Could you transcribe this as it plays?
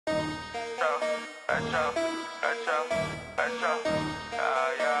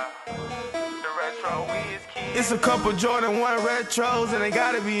It's a couple Jordan 1 retros and they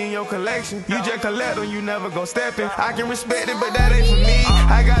gotta be in your collection. You just collect them, you never go stepping. I can respect it, but that ain't for me.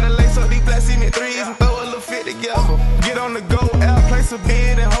 I gotta lace up these black cement threes and throw a little fit together. Get on the go, out, place a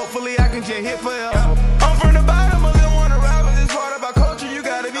bid, and hopefully I can just hit forever. I'm from the bottom, a little one rival. This part about culture, you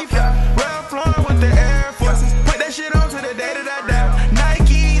gotta be fly. Ralph Lauren with the Air Forces. Put that shit on to the day that I die.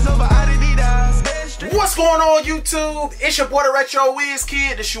 Nikes over Adidas. What's going on, YouTube? It's your boy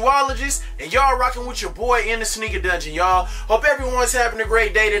DaRetroWizKid, the shoeologist, and y'all rocking with your boy in the sneaker dungeon, y'all. Hope everyone's having a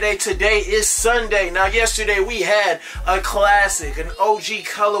great day today. Today is Sunday. Now, yesterday we had a classic, an OG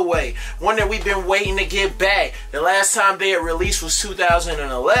colorway, one that we've been waiting to get back. The last time they had released was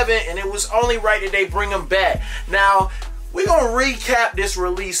 2011, and it was only right that they bring them back. Now, we're going to recap this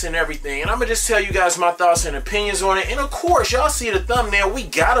release and everything, and I'm going to just tell you guys my thoughts and opinions on it. And of course, y'all see the thumbnail, we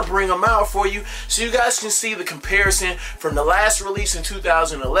got to bring them out for you so you guys can see the comparison from the last release in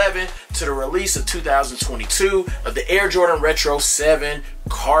 2011 to the release of 2022 of the Air Jordan Retro 7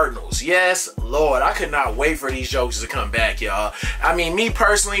 Cardinals. Yes, Lord, I could not wait for these jokes to come back, y'all. I mean, me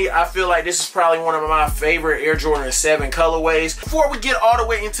personally, I feel like this is probably one of my favorite Air Jordan 7 colorways. Before we get all the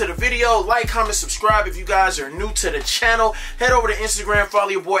way into the video, like, comment, subscribe if you guys are new to the channel. Head over to Instagram, follow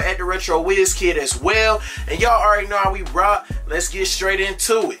your boy at DaRetroWizKid as well. And y'all already know how we rock. Let's get straight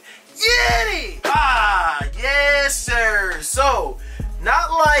into it. Yeti! Yes, sir. So,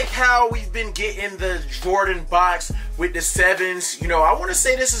 not like how we've been getting the Jordan box with the 7s. You know, I want to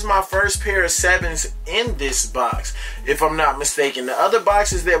say this is my first pair of 7s in this box, if I'm not mistaken. The other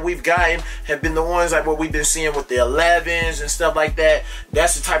boxes that we've gotten have been the ones like what we've been seeing with the 11s and stuff like that.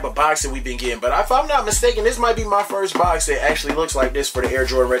 That's the type of box that we've been getting. But if I'm not mistaken, this might be my first box that actually looks like this for the Air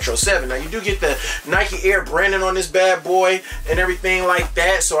Jordan Retro 7. Now, you do get the Nike Air branding on this bad boy and everything like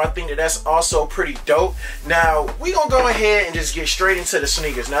that, so I think that that's also pretty dope. Now, we're going to go ahead and just get straight into the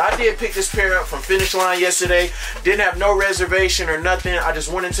sneakers. Now, I did pick this pair up from Finish Line yesterday. Didn't have no reservation or nothing. I just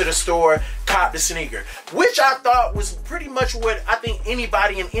went into the store, copped the sneaker, which I thought was pretty much what I think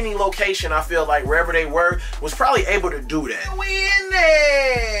anybody in any location, I feel like wherever they were, was probably able to do that. We in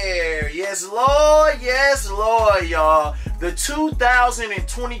there. Yes, Lord, y'all. The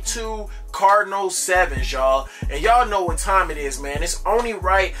 2022 Cardinal 7s, y'all. And y'all know what time it is, man. It's only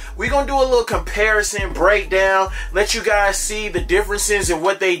right. We're going to do a little comparison, breakdown, let you guys see the differences in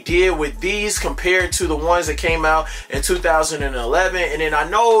what they did with these compared to the ones that came out in 2011. And then I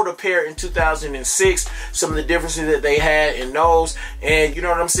know the pair in 2006, some of the differences that they had in those. And you know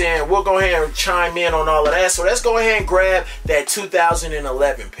what I'm saying? We'll go ahead and chime in on all of that. So let's go ahead and grab that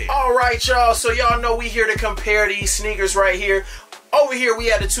 2011 pair. All right, y'all. So y'all know we here to compare these sneakers right here. Over here we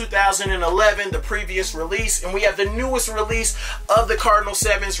have the 2011, the previous release, and we have the newest release of the Cardinal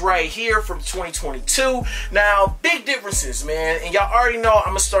 7s right here from 2022. Now, big differences, man, and y'all already know I'm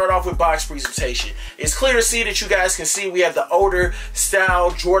going to start off with box presentation. It's clear to see that you guys can see we have the older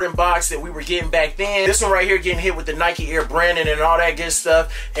style Jordan box that we were getting back then. This one right here getting hit with the Nike Air branding and all that good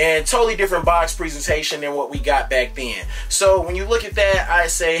stuff, and totally different box presentation than what we got back then. So when you look at that, I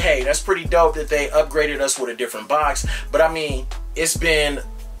say, hey, that's pretty dope that they upgraded us with a different box, but I mean, it's been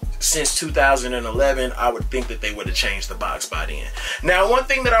since 2011. I would think that they would have changed the box by then. Now, one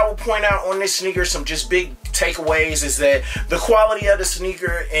thing that I will point out on this sneaker, some just big takeaways, is that the quality of the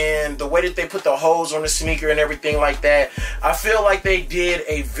sneaker and the way that they put the holes on the sneaker and everything like that, I feel like they did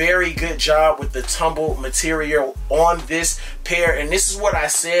a very good job with the tumble material on this pair. And this is what I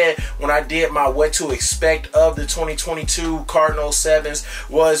said when I did my what to expect of the 2022 Cardinal 7s,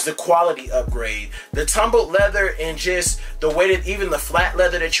 was the quality upgrade. The tumbled leather and just the way that even the flat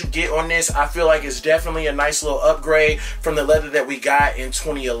leather that you get on this, I feel like it's definitely a nice little upgrade from the leather that we got in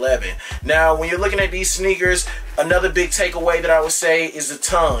 2011. Now, when you're looking at these sneakers, another big takeaway that I would say is the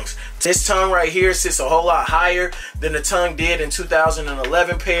tongues. This tongue right here sits a whole lot higher than the tongue did in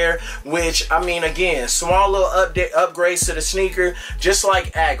 2011 pair, which, I mean, again, small little upgrades to the sneaker, just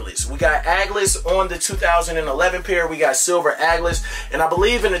like aglets. We got aglets on the 2011 pair. We got silver aglets, and I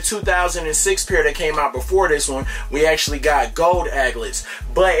believe in the 2006 pair that came out before this one, we actually got gold aglets.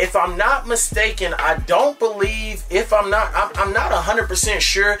 But if I'm not mistaken, I don't believe, I'm not 100%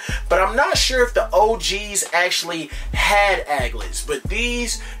 sure, but I'm not sure if the OGs actually had aglets. But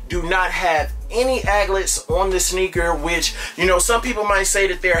these do not have any aglets on the sneaker, which, you know, some people might say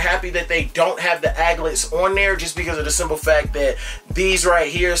that they're happy that they don't have the aglets on there, just because of the simple fact that these right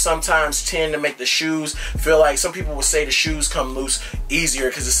here sometimes tend to make the shoes feel like, some people would say the shoes come loose easier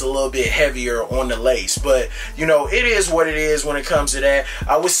because it's a little bit heavier on the lace. But, you know, it is what it is when it comes to that.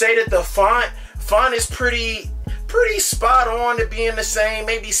 I would say that the font is pretty pretty spot on to being the same,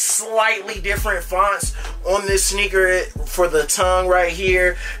 maybe slightly different fonts on this sneaker for the tongue right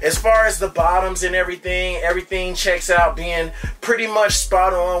here. As far as the bottoms and everything checks out being pretty much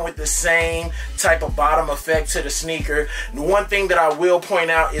spot on with the same type of bottom effect to the sneaker. The one thing that I will point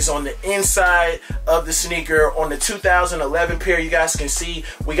out is on the inside of the sneaker, on the 2011 pair, you guys can see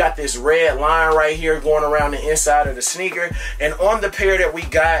we got this red line right here going around the inside of the sneaker. And on the pair that we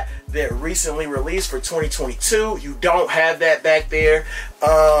got that recently released for 2022, you don't have that back there.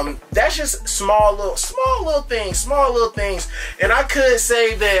 That's just small little things. And I could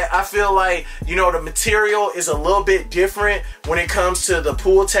say that I feel like, you know, the material is a little bit different when it comes to the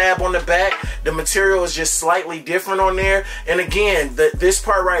pull tab on the back. The material is just slightly different on there. And again, this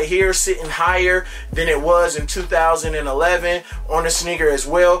part right here sitting higher than it was in 2011 on the sneaker as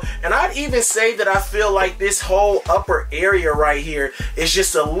well. And I'd even say that I feel like this whole upper area right here is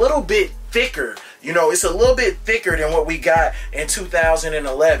just a little bit thicker. You know, it's a little bit thicker than what we got in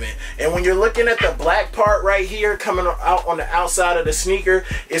 2011. And when you're looking at the black part right here coming out on the outside of the sneaker,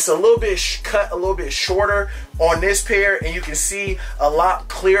 it's a little bit cut a little bit shorter on this pair, and you can see a lot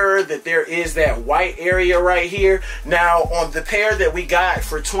clearer that there is that white area right here. Now on the pair that we got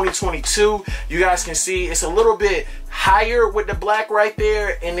for 2022, you guys can see it's a little bit higher with the black right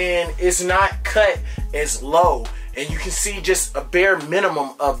there, and then it's not cut as low. And you can see just a bare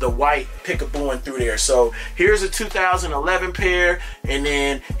minimum of the white peekabooing through there. So here's a 2011 pair, and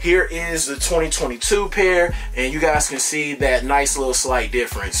then here is the 2022 pair, and you guys can see that nice little slight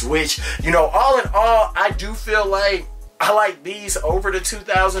difference, which, you know, all in all, I do feel like I like these over the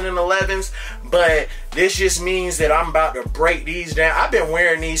 2011s, but this just means that I'm about to break these down. I've been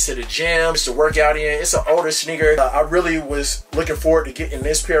wearing these to the gym, to work out in. It's an older sneaker. I really was looking forward to getting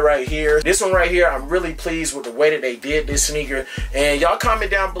this pair right here. This one right here, I'm really pleased with the way that they did this sneaker. And y'all comment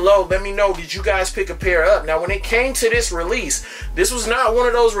down below, let me know, did you guys pick a pair up? Now, when it came to this release, this was not one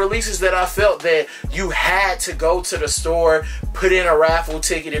of those releases that I felt that you had to go to the store, put in a raffle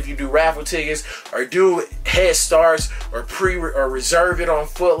ticket if you do raffle tickets, or do head starts, or reserve it on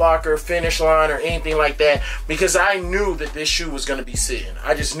Foot Locker, Finish Line, or anything like that, because I knew that this shoe was going to be sitting.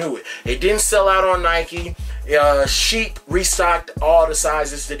 I just knew it. It didn't sell out on Nike. Sheep restocked all the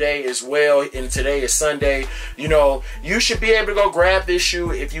sizes today as well, and today is Sunday. You know, you should be able to go grab this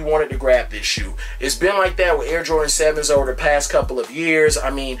shoe if you wanted to grab this shoe. It's been like that with Air Jordan 7s over the past couple of years. I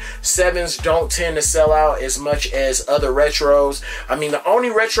mean, 7s don't tend to sell out as much as other retros. I mean, the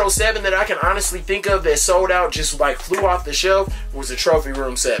only retro 7 that I can honestly think of that sold out, just like flew off the shelf, was the Trophy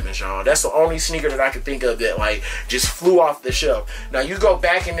Room 7s, y'all. That's the only sneaker that I can think of that like just flew off the shelf. Now, you go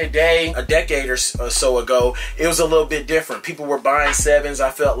back in the day, a decade or so ago, it was a little bit different. People were buying 7s, I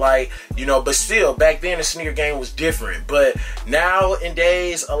felt like, you know, but still, back then the sneaker game was different. But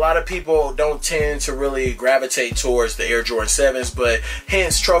nowadays, a lot of people don't tend to really gravitate towards the Air Jordan 7s, but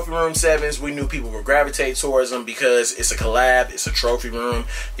hence Trophy Room 7s, we knew people would gravitate towards them because it's a collab, it's a Trophy Room.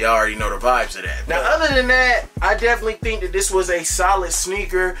 Y'all already know the vibes of that. Now, other than that, I definitely think that this was a solid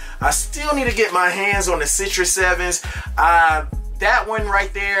sneaker. I still need to get my hands on the Citrus 7s. That one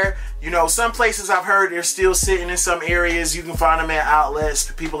right there, you know, some places I've heard they're still sitting in some areas. You can find them at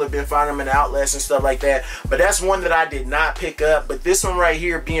outlets. People have been finding them in outlets and stuff like that. But that's one that I did not pick up. But this one right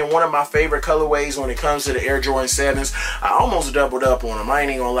here being one of my favorite colorways when it comes to the Air Jordan 7s, I almost doubled up on them. I ain't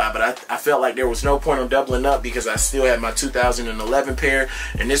even gonna lie, but I felt like there was no point in doubling up because I still had my 2011 pair.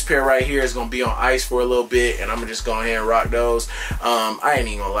 And this pair right here is gonna be on ice for a little bit, and I'm gonna just go ahead and rock those. I ain't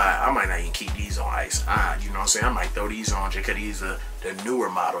even gonna lie, I might not even keep these on ice. You know what I'm saying? I might throw these on just because these are the newer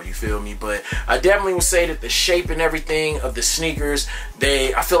model, you feel me? But I definitely would say that the shape and everything of the sneakers,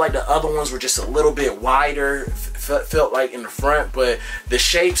 I feel like the other ones were just a little bit wider, felt like in the front, but the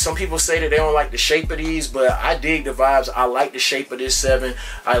shape, some people say that they don't like the shape of these, but I dig the vibes. I like the shape of this 7.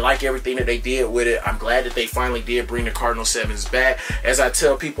 I like everything that they did with it. I'm glad that they finally did bring the Cardinal 7s back. As I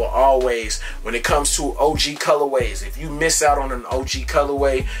tell people always, when it comes to OG colorways, if you miss out on an OG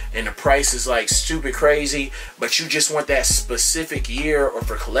colorway and the price is like stupid crazy, but you just want that specific year, or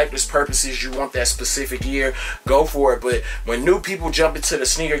for collector's purposes you want that specific year, go for it. But when new people jump into the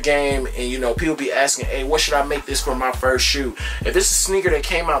sneaker game, and you know, people be asking, hey, what should I make this for my first shoe? If it's a sneaker that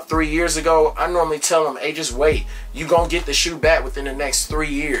came out 3 years ago, I normally tell them, hey, just wait. You gonna get the shoe back within the next 3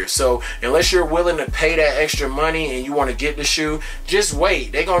 years. So unless you're willing to pay that extra money and you want to get the shoe, just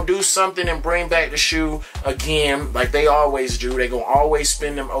wait. They gonna do something and bring back the shoe again, like they always do. They gonna always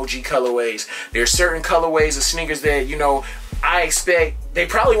spin them OG colorways. There's certain colorways of sneakers that, you know, I expect they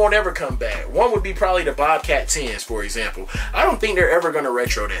probably won't ever come back. One would be probably the Bobcat 10s, for example. I don't think they're ever going to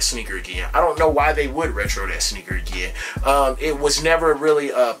retro that sneaker again. I don't know why they would retro that sneaker again. It was never really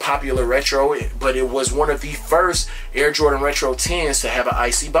a popular retro, but it was one of the first Air Jordan Retro 10s to have an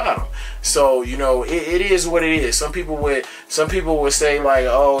icy bottom. So, you know, it is what it is. Some people would say like,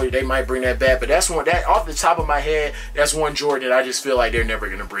 oh, they might bring that back, but that's one that off the top of my head, that's one Jordan that I just feel like they're never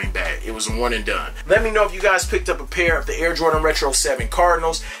going to bring back. It was a one and done. Let me know if you guys picked up a pair of the Air Jordan Retro 7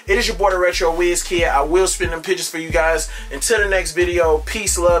 Cardinals. It is your boy, DaRetroWizKid. I will spin them pictures for you guys. Until the next video,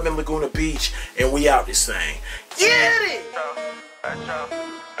 peace, love, in Laguna Beach, and we out this thing. Get it!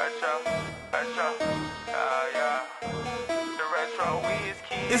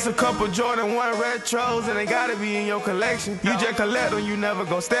 It's a couple Jordan 1 retros and they gotta be in your collection. You just collect them, you never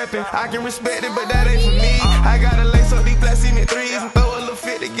go stepping. I can respect it, but that ain't for me. I gotta lace up these black cement threes and throw a little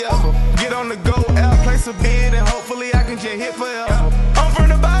fit together. Get on the go, out, place a bid, and hopefully I can just hit forever. I'm from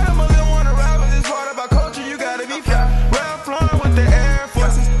the bottom.